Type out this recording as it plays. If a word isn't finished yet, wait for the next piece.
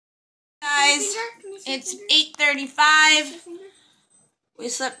guys. It's 8:35. We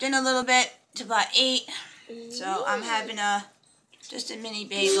slept in a little bit to about 8. So I'm having just a mini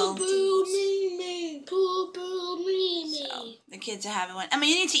bagel. So the kids are having one. Emma,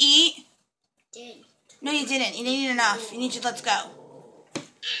 you need to eat. No, you didn't. You didn't eat enough. You need to let's go.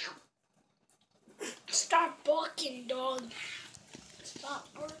 Stop barking, dog. Stop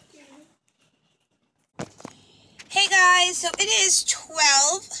barking. Hey guys, so it is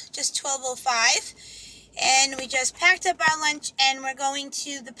 12, just 12:05, and we just packed up our lunch and we're going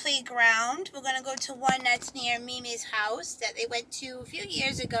to the playground. We're going to go to one that's near Mimi's house that they went to a few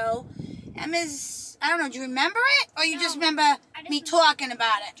years ago. Emma's, I don't know, do you remember it? Or you just remember me talking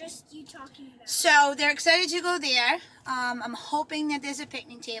about it? Just you talking about it. So they're excited to go there. I'm hoping that there's a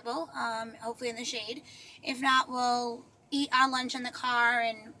picnic table, hopefully in the shade. If not, we'll eat our lunch in the car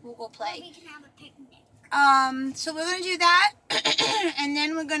and we'll go play. Or we can have a picnic. So we're going to do that, and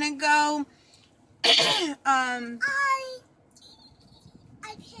then we're going to go,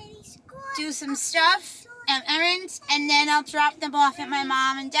 do some stuff, errands, and then I'll drop them off at my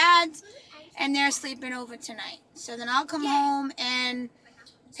mom and dad's, and they're sleeping over tonight. So then I'll come home and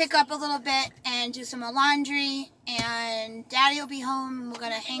pick up a little bit and do some more laundry, and Daddy will be home, and we're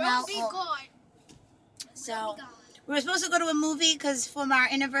going to hang out home. So we were supposed to go to a movie because from our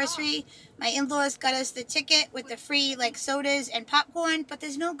anniversary, my in-laws got us the ticket with the free like sodas and popcorn, but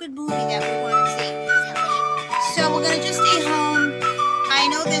there's no good movie that we want to see. So we're going to just stay home. I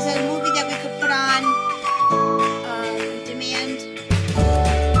know there's a movie that we could put on, Demand,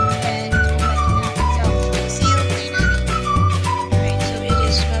 and so we'll see you later. Alright, so it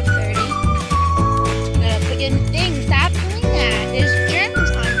is 12:30. I'm going to put in the thing. Stop doing that. There's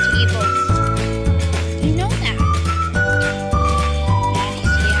germs on tables. You know that.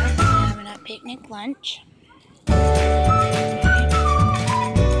 Daddy's here having a picnic lunch.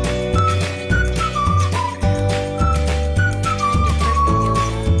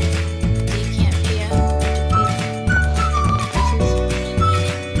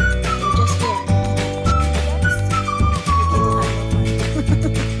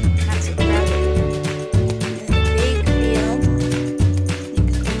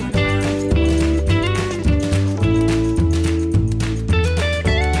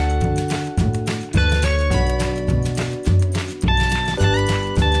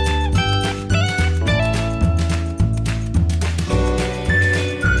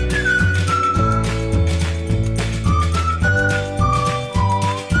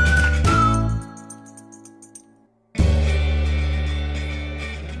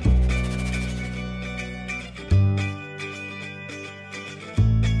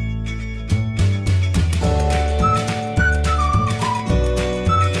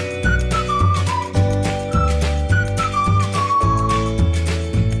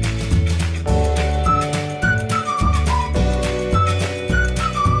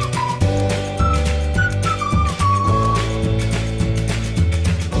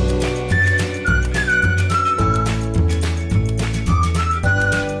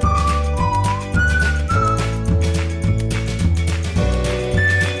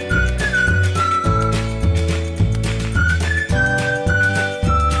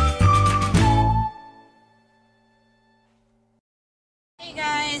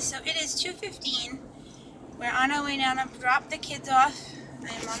 So it is 2:15. We're on our way now to drop the kids off.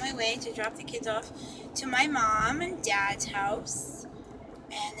 I am on my way to drop the kids off to my mom and dad's house.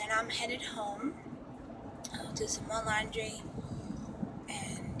 And then I'm headed home. I'll do some more laundry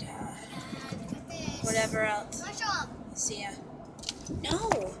and whatever else. See ya. No.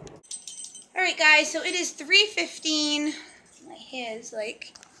 Alright guys, so it is 3:15. My hair is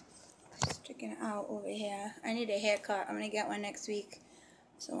like sticking out over here. I need a haircut. I'm going to get one next week.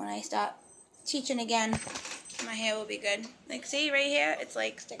 So when I start teaching again, my hair will be good. Like, see right here? It's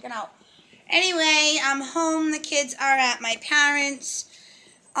like sticking out. Anyway, I'm home. The kids are at my parents'.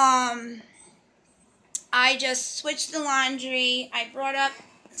 I just switched the laundry. I brought up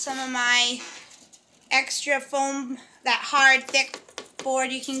some of my extra foam, that hard, thick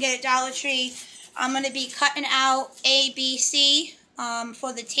board you can get at Dollar Tree. I'm going to be cutting out A, B, C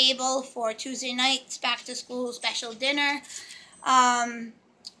for the table for Tuesday night's back-to-school special dinner.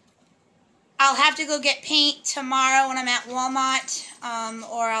 I'll have to go get paint tomorrow when I'm at Walmart,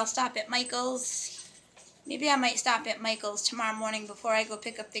 or I'll stop at Michael's. Maybe I might stop at Michael's tomorrow morning before I go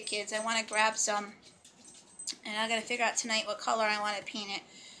pick up the kids. I want to grab some, and I got to figure out tonight what color I want to paint it.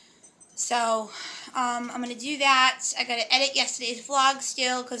 So, I'm going to do that. I got to edit yesterday's vlog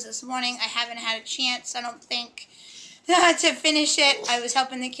still, because this morning I haven't had a chance, I don't think, to finish it. I was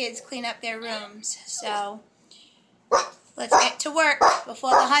helping the kids clean up their rooms, so Let's get to work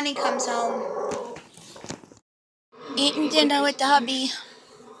before the honey comes home. Eating dinner with the hubby.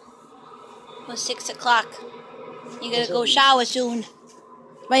 It was 6 o'clock. You gotta go shower soon.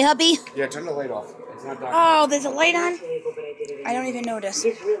 Right, hubby? Yeah, turn the light off. It's not dark. Oh, there's a light on? I don't even notice.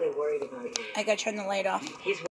 I gotta turn the light off.